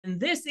And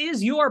this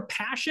is your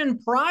passion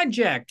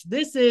project.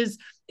 This is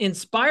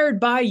inspired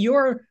by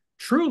your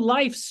true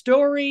life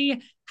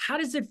story. How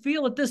does it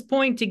feel at this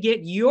point to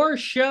get your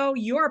show,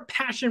 your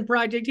passion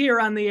project here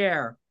on the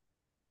air?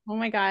 Oh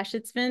my gosh,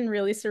 it's been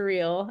really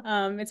surreal.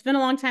 It's been a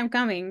long time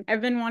coming.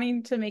 I've been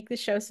wanting to make this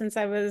show since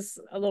I was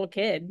a little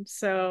kid.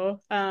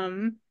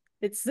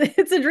 It's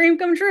it's a dream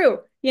come true,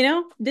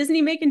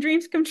 Disney making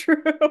dreams come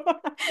true.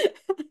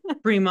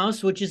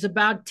 Primos, which is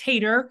about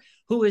Tater,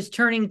 who is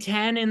turning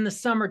 10 in the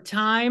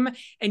summertime.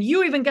 And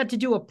you even got to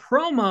do a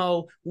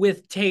promo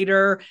with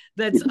Tater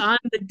that's on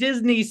the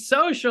Disney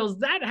socials.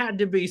 That had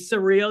to be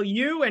surreal.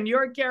 You and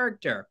your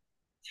character.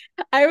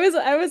 I was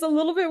a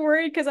little bit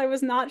worried because I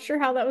was not sure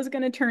how that was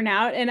going to turn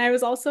out. And I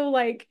was also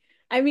like,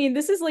 I mean,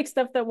 this is like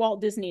stuff that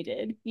Walt Disney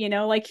did,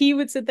 like he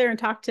would sit there and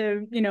talk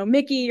to,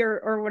 Mickey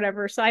or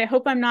whatever. So I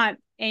hope I'm not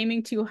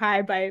aiming too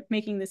high by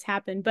making this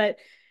happen. But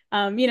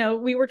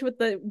we worked with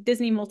the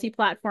Disney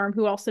multi-platform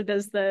who also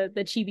does the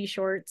chibi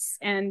shorts.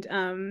 And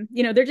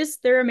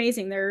they're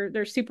amazing.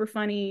 They're super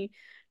funny.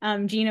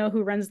 Gino,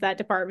 who runs that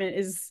department,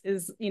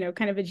 is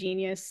kind of a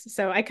genius.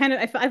 So I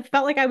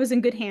felt like I was in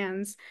good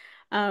hands.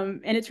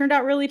 And it turned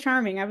out really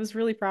charming. I was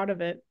really proud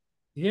of it.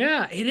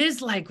 Yeah, it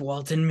is like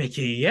Walt and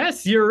Mickey.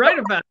 Yes, you're right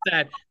about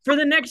that. For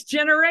the next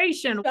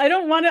generation, I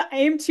don't want to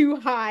aim too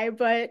high,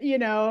 but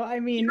I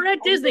mean, you're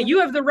at Disney. You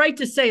have the right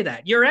to say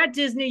that. You're at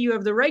Disney. You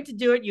have the right to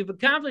do it. You've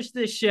accomplished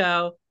this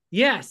show.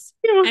 Yes.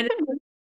 And